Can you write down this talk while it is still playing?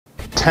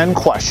10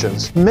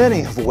 questions,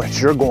 many of which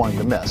you're going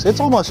to miss. It's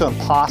almost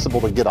impossible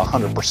to get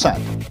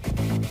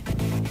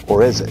 100%.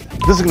 Or is it?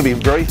 This is going to be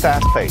very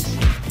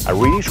fast-paced. I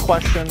read each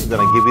question, then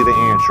I give you the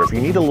answer. If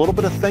you need a little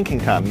bit of thinking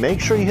time,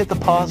 make sure you hit the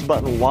pause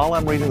button while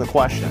I'm reading the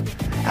question.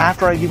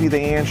 After I give you the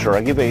answer,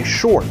 I give a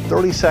short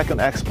 30-second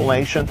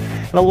explanation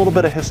and a little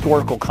bit of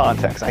historical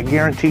context. I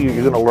guarantee you're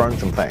going to learn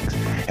some things.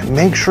 And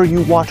make ssure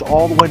you watch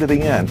all the way to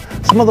the end.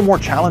 Some of the more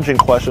challenging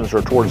questions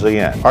are towards the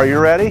end. Are you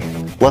ready?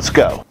 Let's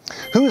go.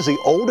 Who is the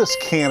oldest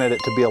candidate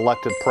to be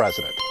elected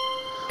president?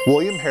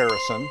 William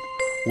Harrison,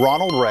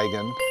 Ronald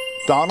Reagan,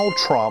 Donald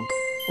Trump,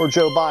 or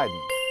Joe Biden?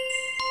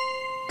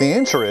 The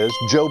answer is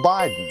Joe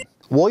Biden.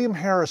 William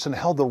Harrison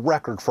held the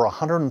record for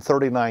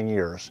 139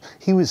 years.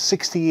 He was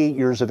 68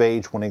 years of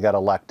age when he got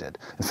elected.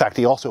 In fact,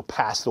 he also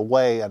passed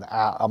away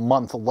a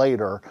month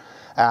later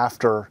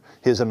after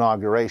his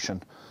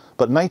inauguration.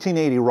 But in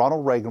 1980,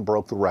 Ronald Reagan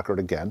broke the record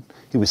again.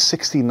 He was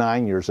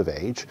 69 years of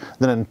age.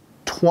 Then in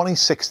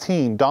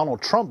 2016,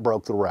 Donald Trump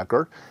broke the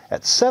record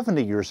at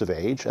 70 years of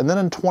age. And then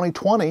in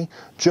 2020,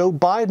 Joe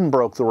Biden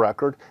broke the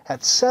record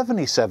at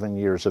 77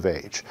 years of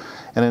age.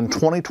 And in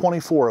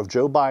 2024, if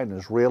Joe Biden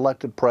is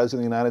re-elected President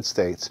of the United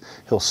States,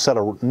 he'll set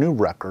a new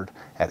record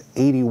at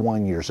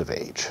 81 years of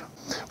age.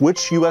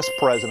 Which U.S.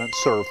 president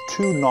served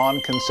 2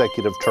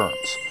 non-consecutive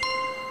terms?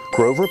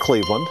 Grover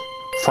Cleveland,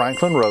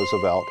 Franklin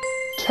Roosevelt,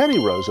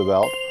 Teddy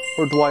Roosevelt,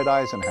 or Dwight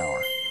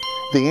Eisenhower?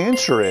 The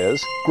answer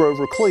is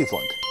Grover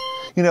Cleveland.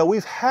 You know,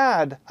 we've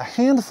had a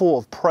handful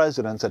of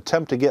presidents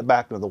attempt to get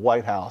back into the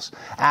White House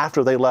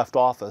after they left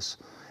office,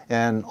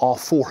 and all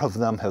 4 of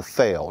them have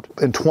failed.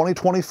 In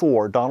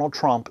 2024, Donald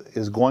Trump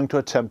is going to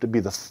attempt to be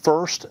the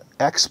first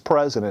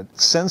ex-president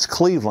since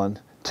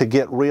Cleveland to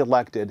get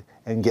reelected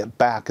and get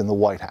back in the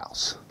White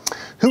House.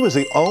 Who was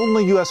the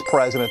only U.S.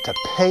 president to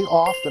pay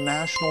off the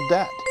national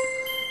debt?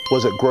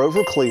 Was it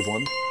Grover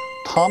Cleveland,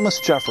 Thomas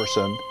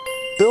Jefferson,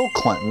 Bill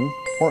Clinton,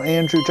 or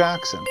Andrew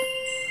Jackson?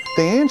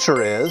 The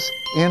answer is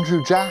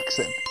Andrew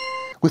Jackson.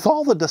 With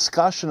all the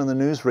discussion in the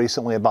news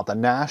recently about the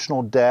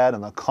national debt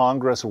and the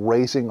Congress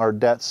raising our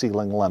debt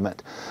ceiling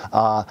limit,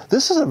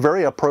 this is a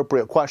very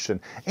appropriate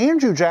question.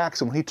 Andrew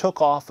Jackson, when he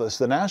took office,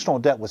 the national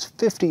debt was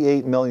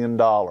 $58 million.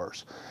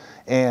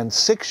 And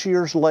 6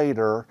 years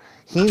later,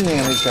 he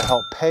managed to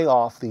help pay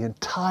off the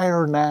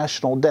entire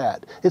national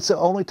debt. It's the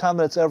only time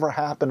that it's ever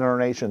happened in our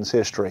nation's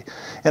history.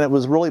 And it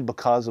was really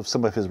because of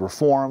some of his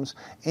reforms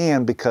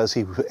and because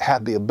he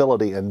had the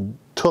ability and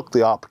took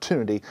the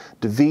opportunity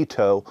to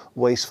veto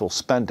wasteful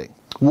spending.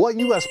 What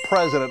U.S.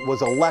 president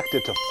was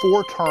elected to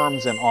 4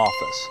 terms in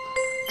office?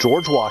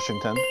 George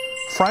Washington,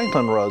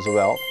 Franklin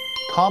Roosevelt,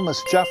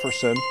 Thomas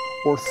Jefferson,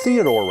 or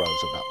Theodore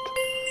Roosevelt?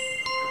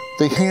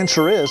 The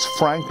answer is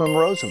Franklin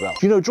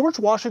Roosevelt. You know, George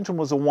Washington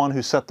was the one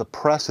who set the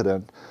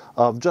precedent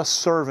of just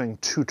serving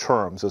 2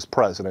 terms as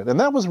president. And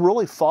that was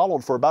really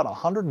followed for about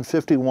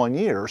 151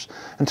 years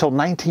until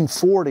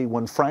 1940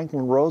 when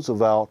Franklin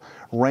Roosevelt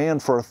ran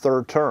for a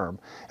 3rd term.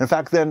 In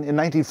fact, then in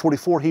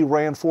 1944, he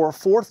ran for a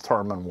 4th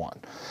term and won.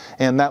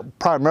 And that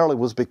primarily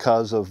was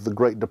because of the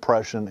Great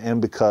Depression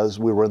and because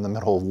we were in the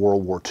middle of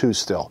World War II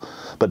still.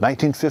 But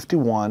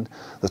 1951,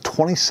 the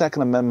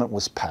 22nd Amendment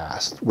was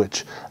passed,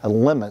 which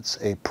limits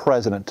a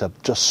president to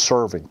just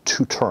serving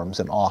 2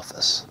 terms in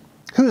office.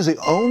 Who is the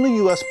only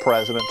U.S.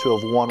 president to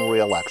have won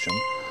re-election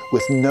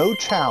with no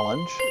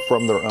challenge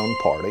from their own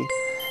party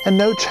and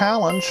no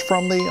challenge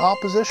from the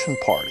opposition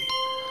party?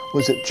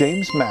 Was it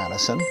James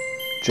Madison,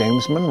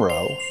 James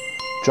Monroe,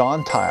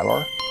 John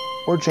Tyler,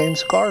 or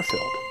James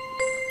Garfield?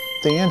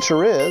 The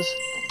answer is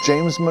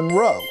James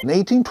Monroe. In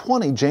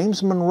 1820,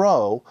 James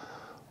Monroe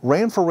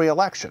ran for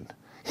re-election.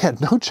 He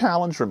had no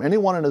challenge from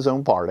anyone in his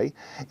own party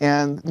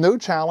and no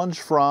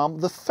challenge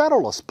from the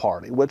Federalist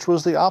Party, which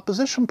was the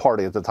opposition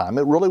party at the time.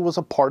 It really was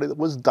a party that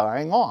was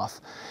dying off.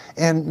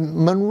 And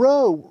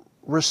Monroe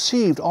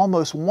received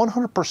almost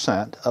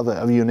 100% of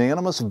a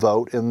unanimous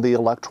vote in the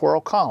Electoral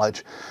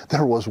College.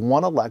 There was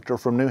one elector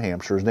from New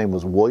Hampshire, his name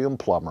was William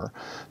Plummer,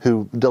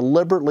 who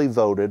deliberately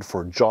voted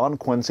for John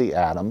Quincy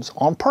Adams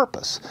on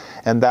purpose.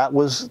 And that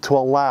was to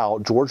allow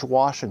George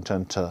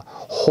Washington to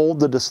hold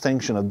the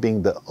distinction of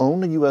being the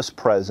only U.S.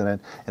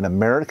 president in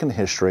American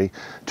history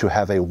to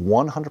have a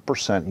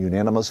 100%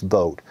 unanimous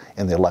vote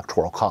in the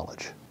Electoral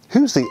College.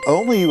 Who's the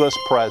only U.S.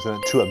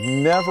 president to have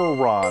never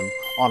run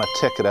on a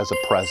ticket as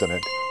a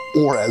president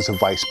or as a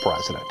vice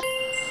president?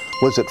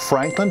 Was it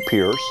Franklin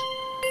Pierce,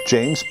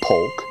 James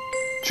Polk,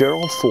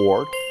 Gerald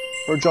Ford,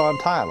 or John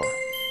Tyler?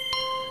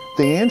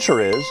 The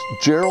answer is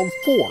Gerald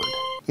Ford.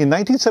 In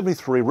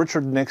 1973,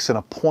 Richard Nixon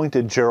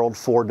appointed Gerald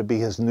Ford to be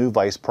his new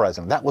vice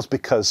president. That was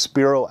because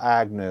Spiro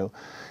Agnew,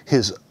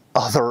 his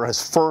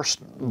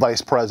first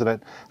vice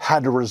president,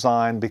 had to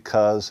resign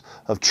because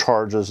of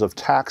charges of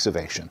tax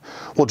evasion.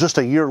 Well, just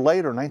a year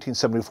later, in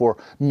 1974,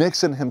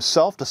 Nixon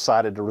himself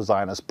decided to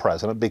resign as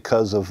president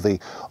because of the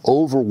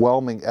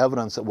overwhelming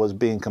evidence that was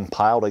being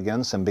compiled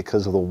against him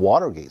because of the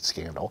Watergate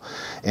scandal.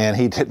 And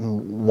he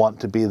didn't want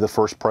to be the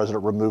first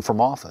president removed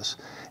from office.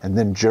 And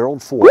then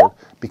Gerald Ford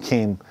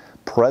became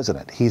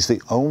president. He's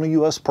the only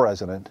U.S.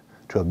 president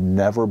to have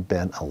never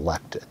been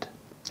elected.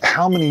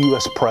 How many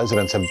U.S.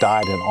 presidents have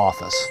died in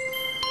office?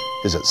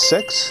 Is it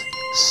 6,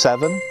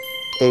 7,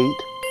 8,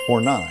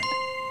 or 9?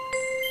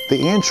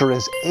 The answer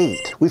is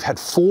 8. We've had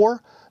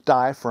 4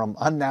 die from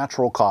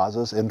unnatural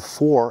causes and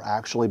 4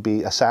 actually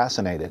be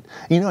assassinated.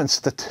 You know, and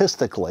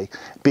statistically,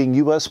 being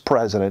U.S.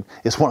 president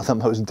is one of the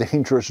most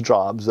dangerous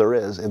jobs there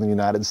is in the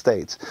United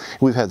States.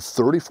 We've had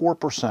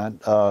 34%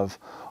 of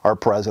our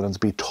presidents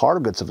be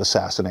targets of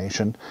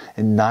assassination,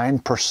 and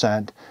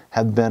 9%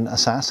 have been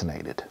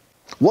assassinated.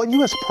 What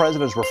U.S.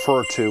 presidents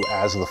refer to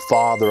as the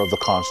father of the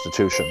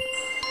Constitution?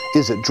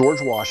 Is it George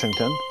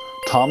Washington,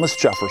 Thomas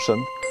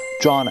Jefferson,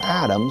 John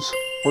Adams,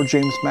 or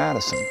James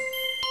Madison?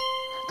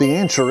 The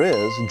answer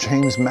is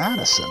James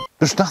Madison.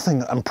 There's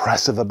nothing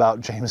impressive about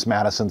James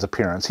Madison's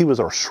appearance. He was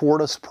our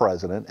shortest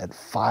president at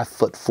 5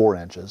 foot 4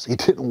 inches. He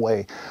didn't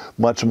weigh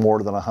much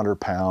more than 100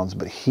 pounds,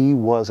 but he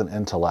was an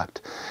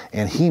intellect.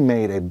 And he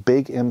made a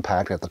big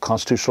impact at the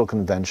Constitutional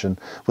Convention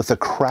with the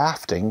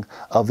crafting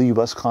of the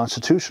U.S.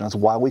 Constitution. That's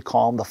why we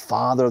call him the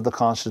father of the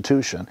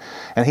Constitution.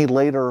 And he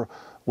later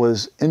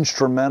was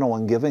instrumental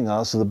in giving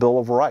us the Bill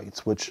of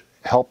Rights, which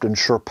helped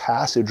ensure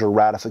passage or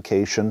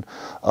ratification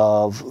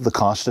of the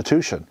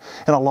Constitution.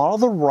 And a lot of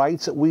the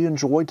rights that we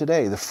enjoy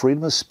today, the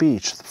freedom of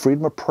speech, the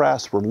freedom of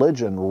press,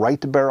 religion,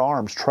 right to bear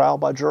arms, trial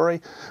by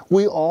jury,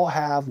 we all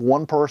have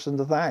one person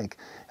to thank,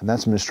 and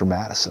that's Mr.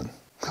 Madison.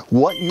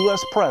 What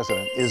U.S.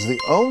 president is the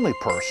only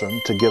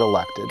person to get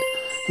elected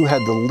who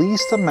had the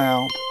least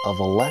amount of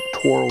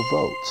electoral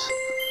votes?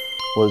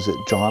 Was it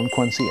John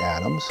Quincy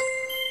Adams?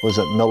 Was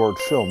it Millard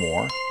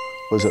Fillmore?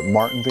 Was it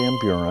Martin Van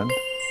Buren?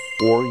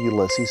 Or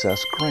Ulysses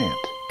S.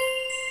 Grant?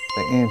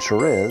 The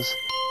answer is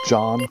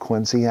John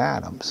Quincy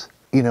Adams.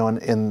 You know,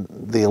 in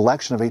the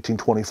election of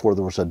 1824,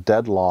 there was a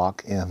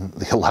deadlock in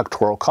the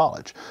Electoral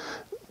College.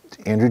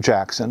 Andrew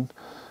Jackson,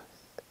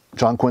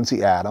 John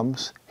Quincy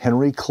Adams,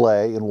 Henry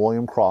Clay, and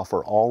William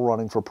Crawford all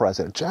running for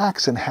president.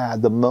 Jackson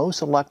had the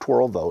most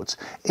electoral votes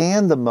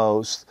and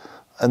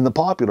the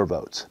popular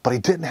votes, but he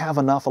didn't have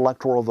enough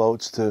electoral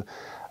votes to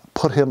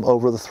put him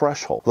over the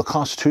threshold. The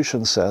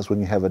Constitution says when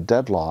you have a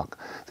deadlock,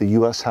 the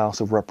U.S. House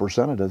of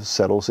Representatives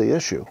settles the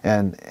issue.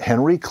 And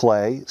Henry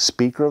Clay,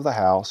 Speaker of the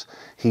House,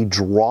 he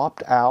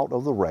dropped out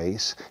of the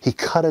race. He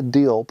cut a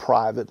deal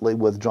privately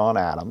with John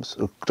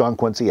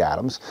Quincy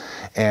Adams,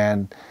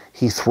 and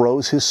he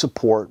throws his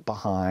support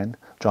behind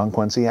John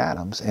Quincy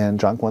Adams. And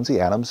John Quincy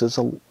Adams is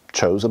a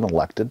chosen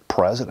elected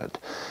president.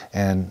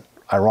 And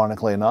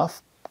ironically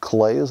enough,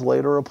 Clay is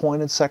later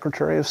appointed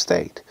Secretary of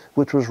State,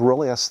 which was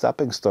really a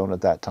stepping stone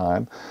at that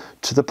time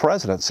to the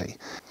presidency.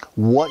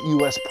 What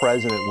U.S.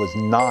 president was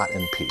not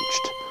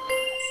impeached?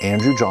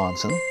 Andrew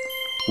Johnson,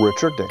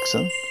 Richard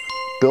Nixon,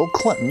 Bill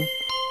Clinton,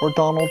 or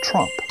Donald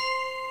Trump?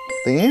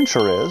 The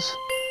answer is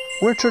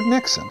Richard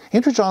Nixon.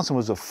 Andrew Johnson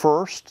was the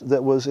first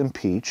that was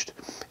impeached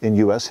in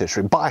U.S.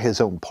 history by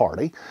his own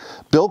party.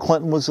 Bill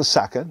Clinton was the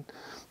second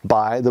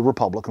by the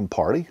Republican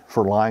Party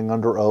for lying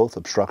under oath,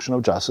 obstruction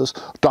of justice.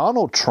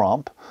 Donald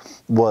Trump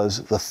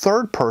was the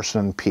third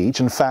person impeached.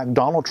 In fact,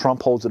 Donald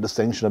Trump holds the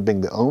distinction of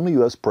being the only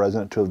U.S.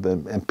 president to have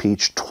been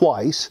impeached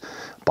twice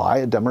by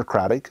a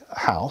Democratic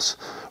House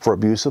for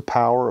abuse of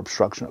power,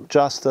 obstruction of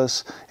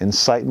justice,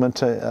 incitement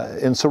to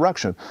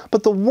insurrection.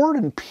 But the word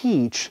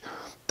impeach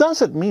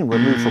doesn't mean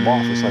removed from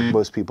office like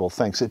most people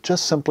think. It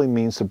just simply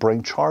means to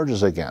bring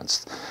charges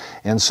against.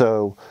 And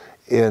so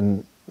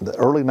in the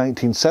early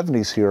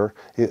 1970s here,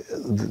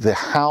 the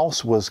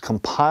House was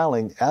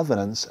compiling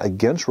evidence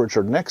against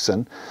Richard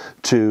Nixon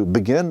to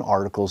begin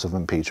articles of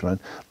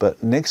impeachment,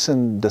 but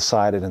Nixon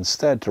decided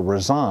instead to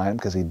resign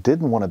because he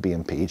didn't want to be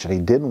impeached and he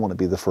didn't want to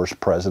be the first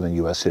president in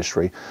U.S.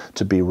 history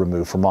to be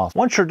removed from office.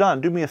 Once you're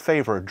done, do me a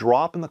favor,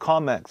 drop in the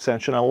comment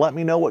section and let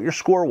me know what your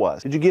score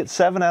was. Did you get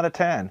 7 out of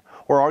 10?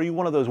 Or are you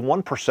one of those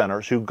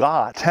 1%ers who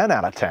got 10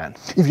 out of 10?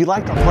 If you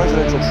liked our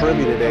presidential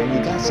trivia today and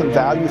you got some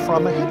value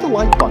from it, hit the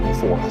like button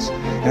for us.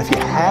 And if you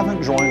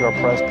haven't joined our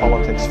Prez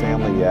Politics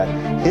family yet,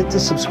 hit the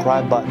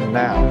subscribe button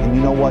now. And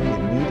you know what? You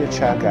need to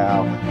check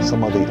out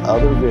some of the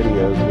other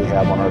videos we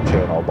have on our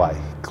channel by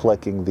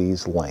clicking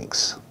these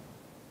links.